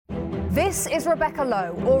This is Rebecca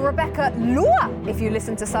Lowe, or Rebecca Lua if you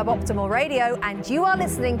listen to Suboptimal Radio, and you are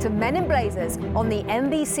listening to Men in Blazers on the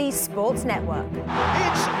NBC Sports Network.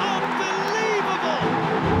 It's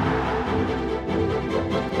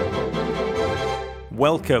unbelievable!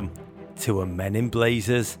 Welcome to a Men in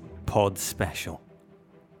Blazers pod special.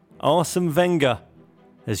 Arsene Wenger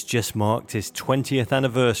has just marked his 20th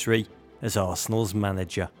anniversary as Arsenal's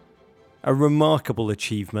manager. A remarkable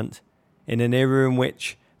achievement in an era in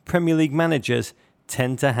which Premier League managers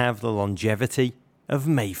tend to have the longevity of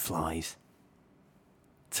mayflies.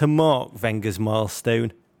 To mark Wenger's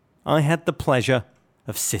milestone, I had the pleasure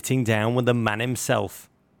of sitting down with the man himself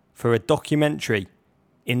for a documentary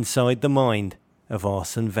inside the mind of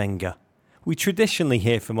Arsene Wenger. We traditionally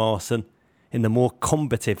hear from Arsene in the more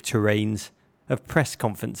combative terrains of press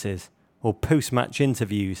conferences or post-match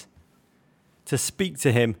interviews. To speak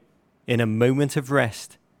to him in a moment of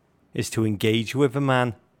rest is to engage with a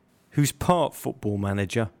man who's part football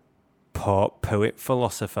manager, part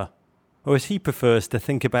poet-philosopher, or as he prefers to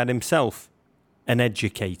think about himself, an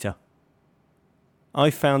educator.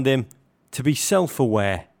 I found him to be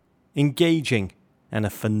self-aware, engaging, and a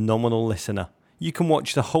phenomenal listener. You can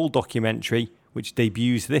watch the whole documentary, which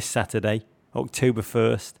debuts this Saturday, October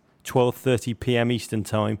 1st, 12:30 p.m. Eastern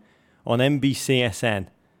Time, on NBCSN,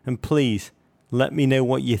 and please let me know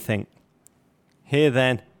what you think. Here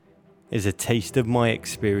then is a taste of my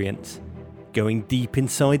experience going deep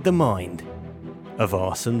inside the mind of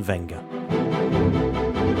Arsene Wenger.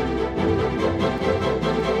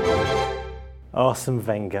 Arsene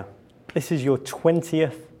Wenger, this is your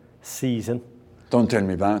 20th season. Don't tell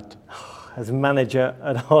me that. As manager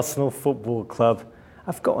at Arsenal Football Club.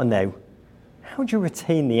 I've got to know, how do you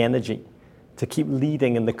retain the energy to keep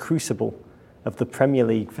leading in the crucible of the Premier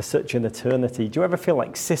League for such an eternity? Do you ever feel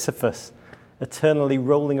like Sisyphus, eternally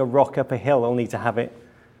rolling a rock up a hill only to have it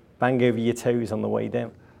bang over your toes on the way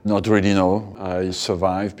down? Not really, no. I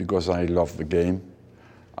survive because I love the game.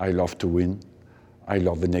 I love to win. I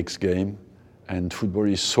love the next game. And football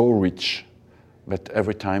is so rich that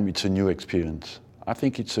every time it's a new experience. I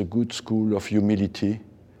think it's a good school of humility.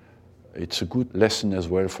 It's a good lesson as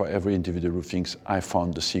well for every individual who thinks, I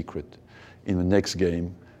found the secret. In the next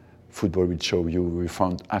game, football will show you we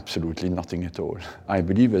found absolutely nothing at all. I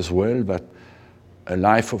believe as well that a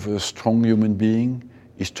life of a strong human being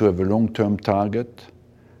is to have a long-term target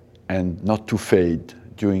and not to fade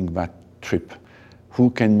during that trip.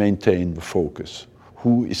 Who can maintain the focus?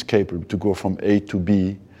 Who is capable to go from A to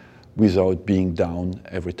B without being down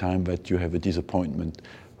every time that you have a disappointment?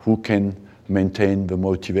 Who can maintain the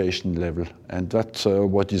motivation level? And that's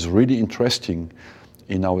what is really interesting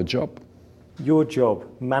in our job. Your job,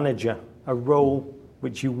 manager, a role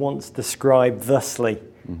which you once described thusly.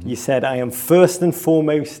 You said, I am first and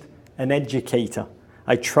foremost an educator.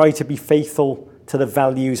 I try to be faithful to the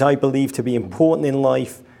values I believe to be important in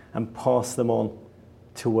life and pass them on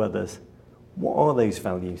to others. What are those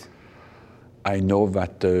values? I know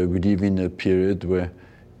that we live in a period where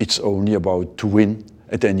it's only about to win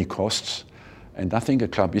at any costs. And I think a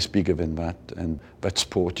club is bigger than that, and that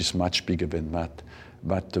sport is much bigger than that.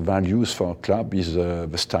 But the values for a club is the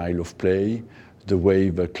style of play, the way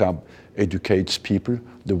the club educates people,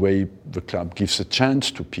 the way the club gives a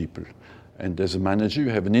chance to people. And as a manager, you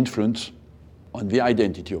have an influence on the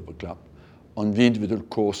identity of the club, on the individual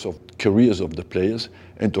course of careers of the players,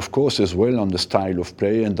 and of course as well on the style of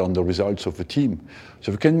play and on the results of the team.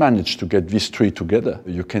 So if you can manage to get these three together,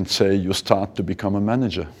 you can say you start to become a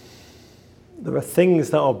manager. There are things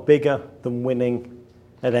that are bigger than winning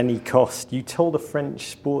at any cost. You told a French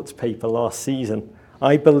sports paper last season,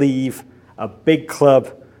 I believe a big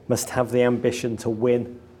club must have the ambition to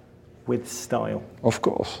win with style. Of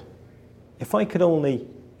course. If I could only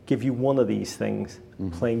give you one of these things,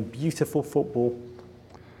 playing beautiful football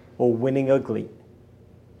or winning ugly,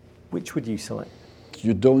 which would you select?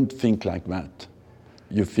 You don't think like that.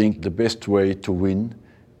 You think the best way to win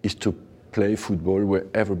is to play football where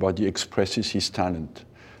everybody expresses his talent.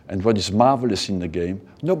 And what is marvelous in the game,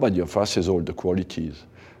 nobody of us has all the qualities.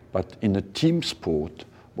 But in a team sport,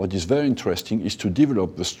 what is very interesting is to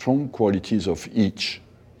develop the strong qualities of each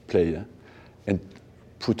player and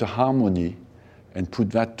put a harmony and put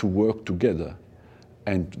that to work together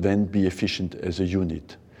and then be efficient as a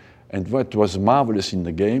unit. And what was marvelous in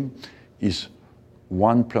the game is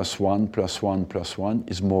 1 + 1 + 1 + 1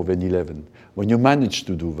 is more than 11. When you manage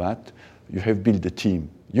to do that, you have built a team.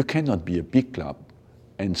 You cannot be a big club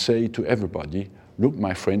and say to everybody, look,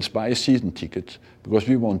 my friends, buy a season ticket because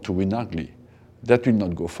we want to win ugly. That will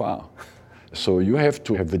not go far. So you have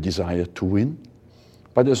to have the desire to win,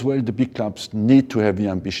 but as well the big clubs need to have the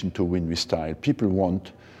ambition to win with style. People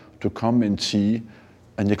want to come and see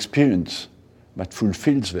an experience that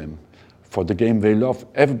fulfills them for the game they love.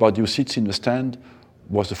 Everybody who sits in the stand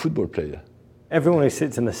was a football player. Everyone who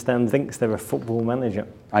sits in the stand thinks they're a football manager.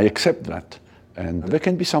 I accept that. And they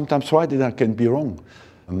can be sometimes right and I can be wrong.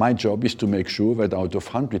 My job is to make sure that out of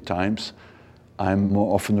 100 times, I'm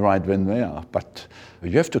more often right than they are. But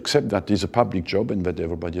you have to accept that it's a public job and that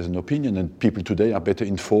everybody has an opinion, and people today are better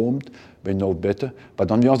informed, they know better. But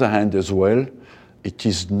on the other hand as well, it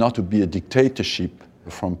is not to be a dictatorship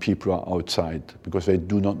from people who are outside, because they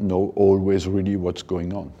do not know always really what's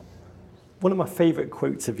going on. One of my favourite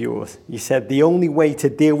quotes of yours, you said, the only way to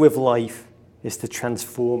deal with life is to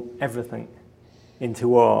transform everything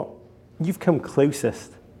into art. You've come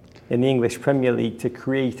closest in the English Premier League to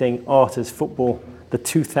creating art as football, the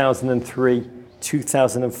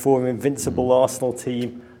 2003-2004 invincible Arsenal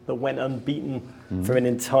team that went unbeaten for an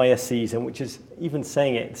entire season, which is, even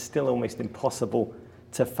saying it, it's still almost impossible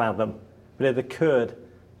to fathom. But it occurred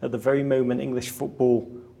at the very moment English football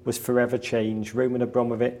was forever changed. Roman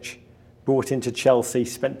Abramovich brought into Chelsea,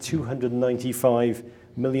 spent $295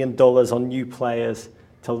 million on new players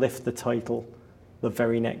to lift the title the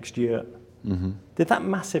very next year. Did that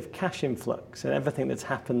massive cash influx and everything that's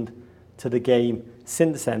happened to the game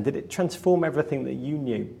since then, did it transform everything that you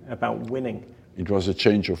knew about winning? It was a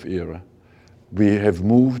change of era. We have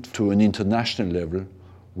moved to an international level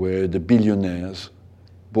where the billionaires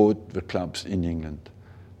bought the clubs in England.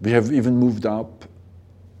 We have even moved up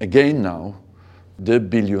again now. The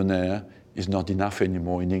billionaire is not enough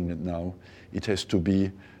anymore in England now. It has to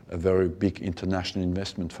be a very big international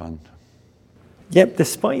investment fund. Yet,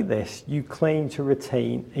 despite this, you claim to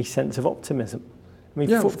retain a sense of optimism. I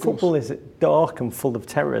mean, football is dark and full of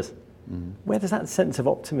terrors. Where does that sense of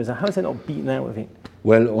optimism, how is it not beaten out of you?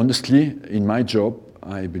 Well, honestly, in my job,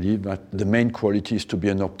 I believe that the main quality is to be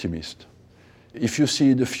an optimist. If you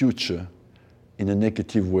see the future in a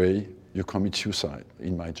negative way, you commit suicide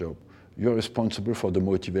in my job. You're responsible for the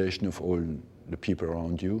motivation of all the people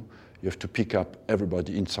around you. You have to pick up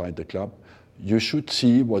everybody inside the club. You should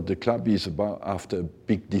see what the club is about after a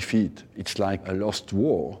big defeat. It's like a lost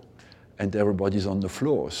war and everybody's on the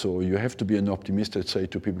floor. So you have to be an optimist and say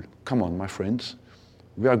to people, come on, my friends,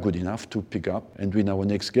 we are good enough to pick up and win our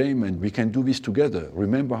next game, and we can do this together.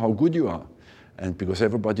 Remember how good you are. And because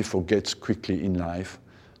everybody forgets quickly in life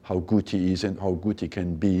how good he is and how good he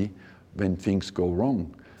can be when things go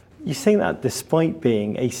wrong. You say that despite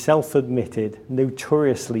being a self-admitted,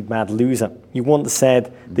 notoriously bad loser. You once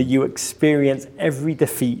said that you experience every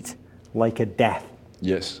defeat like a death.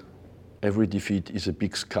 Yes, every defeat is a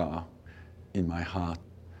big scar in my heart.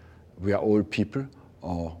 We are all people,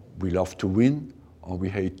 or we love to win, or we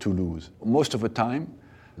hate to lose. Most of the time,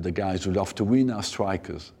 the guys who love to win are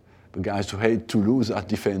strikers. The guys who hate to lose are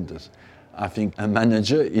defenders. I think a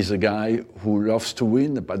manager is a guy who loves to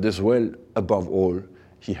win, but as well, above all,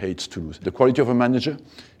 he hates to lose. The quality of a manager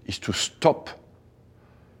is to stop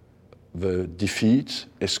the defeats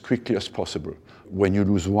as quickly as possible. When you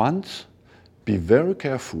lose once, be very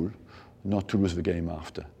careful not to lose the game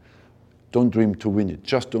after. Don't dream to win it,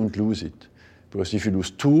 just don't lose it. Because if you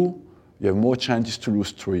lose 2, you have more chances to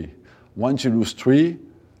lose 3. Once you lose 3,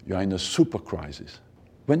 you are in a super crisis.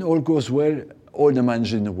 When all goes well, all the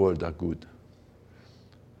managers in the world are good.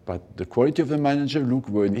 But the quality of the manager, look,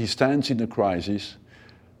 when he stands in a crisis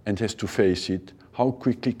and has to face it, how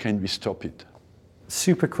quickly can we stop it?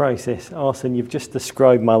 Super crisis. Arsene, you've just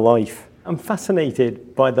described my life. I'm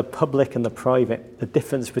fascinated by the public and the private, the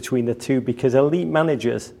difference between the two, because elite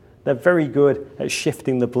managers, they're very good at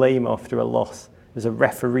shifting the blame after a loss. It was a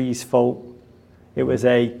referee's fault. It was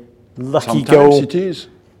a lucky goal. Sometimes it is.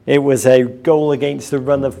 It was a goal against the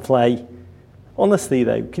run of play. Honestly,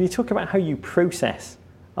 though, can you talk about how you process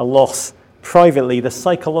a loss privately, the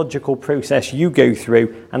psychological process you go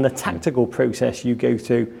through and the tactical process you go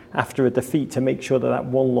through after a defeat to make sure that that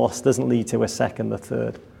one loss doesn't lead to a second, a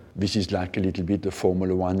third? This is like a little bit the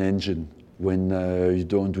Formula One engine. When you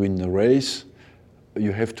don't win the race,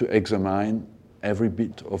 you have to examine every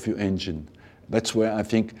bit of your engine. That's where I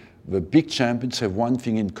think the big champions have one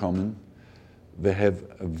thing in common. They have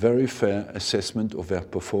a very fair assessment of their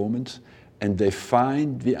performance, and they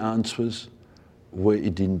find the answers where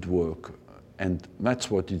it didn't work. And that's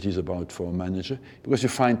what it is about for a manager, because you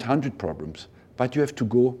find 100 problems, but you have to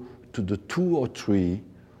go to the 2 or 3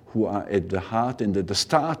 who are at the heart and at the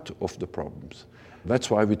start of the problems. That's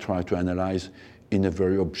why we try to analyze in a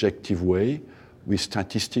very objective way, with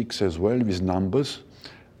statistics as well, with numbers.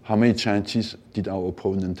 How many chances did our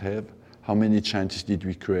opponent have? How many chances did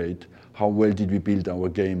we create? How well did we build our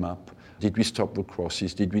game up? Did we stop the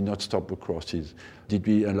crosses? Did we not stop the crosses? Did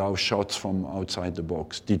we allow shots from outside the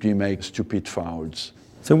box? Did we make stupid fouls?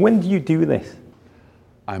 So when do you do this?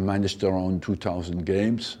 I managed around 2,000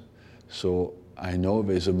 games, so I know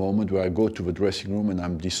there's a moment where I go to the dressing room and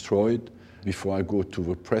I'm destroyed before I go to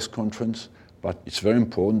the press conference. But it's very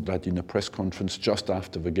important that in a press conference just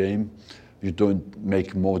after the game, you don't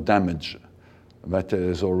make more damage that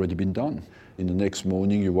has already been done. In the next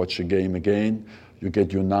morning, you watch the game again, you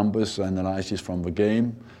get your numbers, analysis from the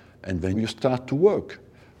game, and then you start to work.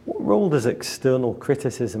 What role does external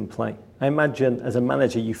criticism play? I imagine as a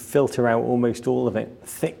manager you filter out almost all of it,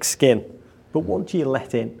 thick skin, but what do you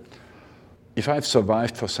let in? If I've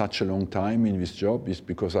survived for such a long time in this job, it's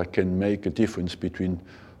because I can make a difference between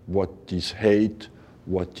what is hate,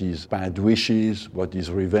 what is bad wishes, what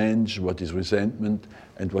is revenge, what is resentment,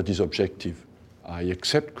 and what is objective. I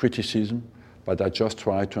accept criticism, but I just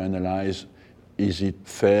try to analyze, is it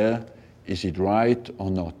fair, is it right or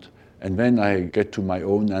not? And then I get to my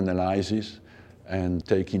own analysis and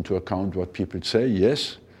take into account what people say,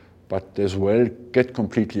 yes, but as well get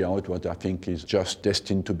completely out what I think is just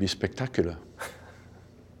destined to be spectacular.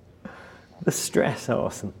 The stress,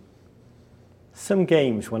 Arsene. Some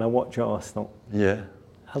games when I watch Arsenal, Yeah.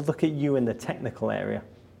 I look at you in the technical area.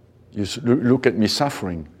 You look at me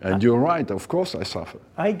suffering, and you're right, of course I suffer.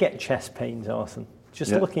 I get chest pains, Arsene,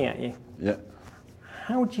 just Yeah. looking at you. Yeah.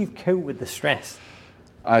 How do you cope with the stress?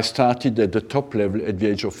 I started at the top level at the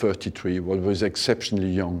age of 33, was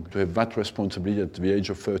exceptionally young. To have that responsibility at the age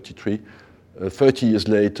of 33, 30 years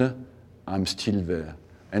later, I'm still there.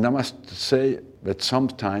 And I must say that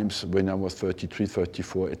sometimes when I was 33,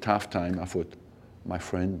 34, at halftime, I thought, my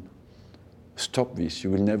friend, stop this,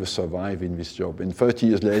 you will never survive in this job. And 30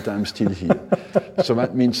 years later, I'm still here. So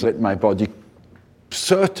that means that my body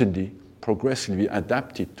certainly progressively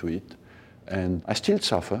adapted to it. And I still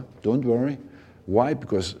suffer, don't worry. Why?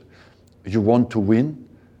 Because you want to win,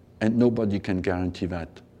 and nobody can guarantee that.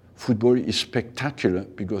 Football is spectacular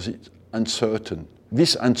because it's uncertain.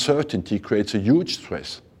 This uncertainty creates a huge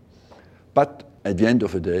stress. But at the end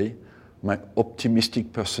of the day, my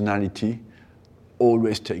optimistic personality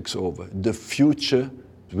always takes over. The future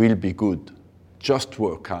will be good. Just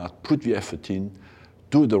work hard, put the effort in,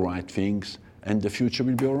 do the right things, and the future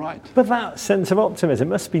will be all right. But that sense of optimism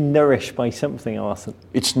must be nourished by something, Arsene.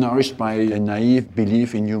 It's nourished by a naive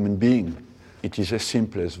belief in human being. It is as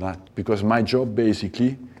simple as that. Because my job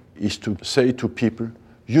basically is to say to people,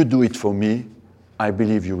 you do it for me, I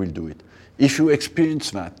believe you will do it. If you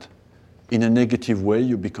experience that in a negative way,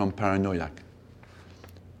 you become paranoid.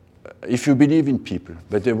 If you believe in people,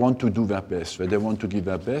 that they want to do their best, that they want to give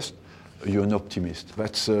their best, you're an optimist.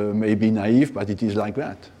 That's maybe naive, but it is like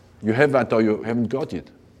that. You have that or you haven't got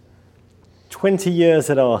it. 20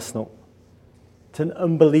 years at Arsenal. It's an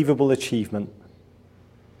unbelievable achievement.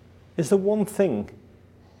 Is there one thing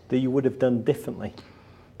that you would have done differently?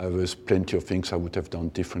 There was plenty of things I would have done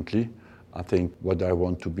differently. I think what I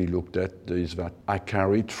want to be looked at is that I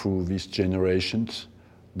carried through these generations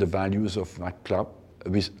the values of that club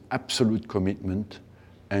with absolute commitment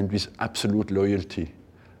and with absolute loyalty.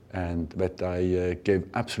 And that I gave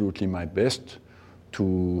absolutely my best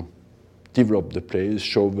to develop the players,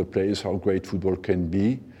 show the players how great football can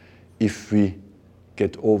be if we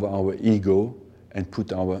get over our ego and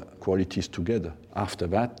put our qualities together. After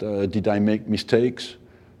that, did I make mistakes?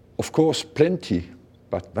 Of course, plenty,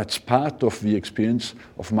 but that's part of the experience,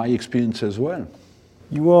 of my experience as well.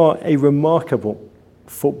 You are a remarkable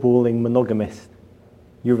footballing monogamist.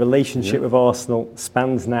 Your relationship with Arsenal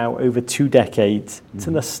spans now over 2 decades. It's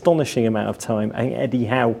an astonishing amount of time. I think Eddie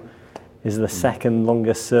Howe is the second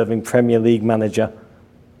longest serving Premier League manager.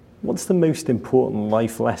 What's the most important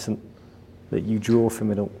life lesson that you draw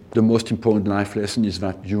from it all? The most important life lesson is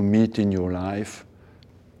that you meet in your life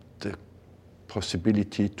the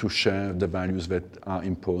possibility to share the values that are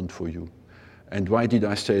important for you. And why did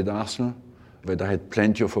I stay at Arsenal? That I had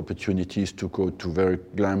plenty of opportunities to go to very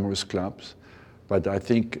glamorous clubs. But I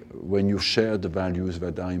think when you share the values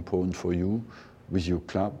that are important for you with your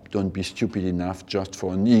club, don't be stupid enough just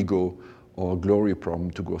for an ego or a glory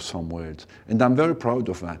problem to go somewhere else. And I'm very proud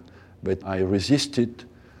of that. But I resisted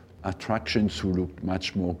attractions who looked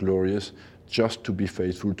much more glorious just to be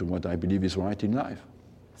faithful to what I believe is right in life.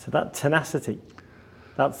 So that tenacity,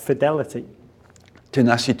 that fidelity.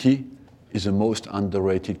 Tenacity is the most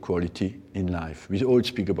underrated quality in life. We all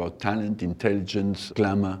speak about talent, intelligence,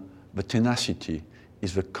 glamour, but tenacity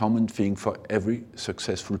is the common thing for every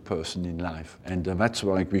successful person in life. And that's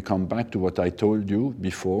why we come back to what I told you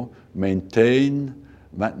before. Maintain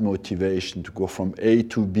that motivation to go from A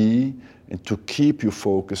to B and to keep you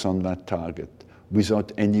focused on that target.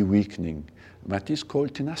 without any weakening. That is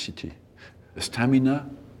called tenacity, stamina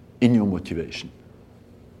in your motivation.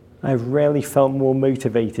 I've rarely felt more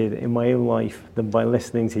motivated in my own life than by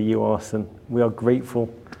listening to you, Arsene. We are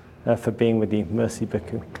grateful for being with you. Merci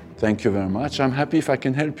beaucoup. Thank you very much. I'm happy if I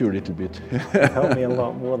can help you a little bit. You've helped me a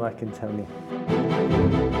lot more than I can tell you.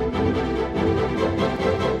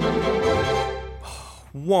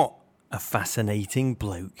 What a fascinating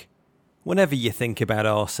bloke. Whenever you think about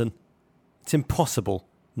Arsene, it's impossible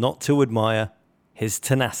not to admire his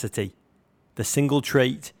tenacity, the single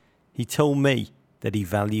trait he told me that he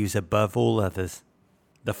values above all others.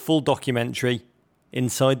 The full documentary,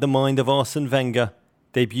 Inside the Mind of Arsene Wenger,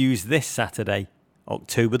 debuts this Saturday,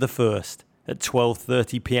 October the 1st at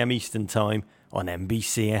 12:30 p.m. Eastern Time on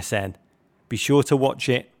NBCSN. Be sure to watch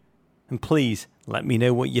it and please let me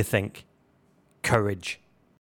know what you think. Courage.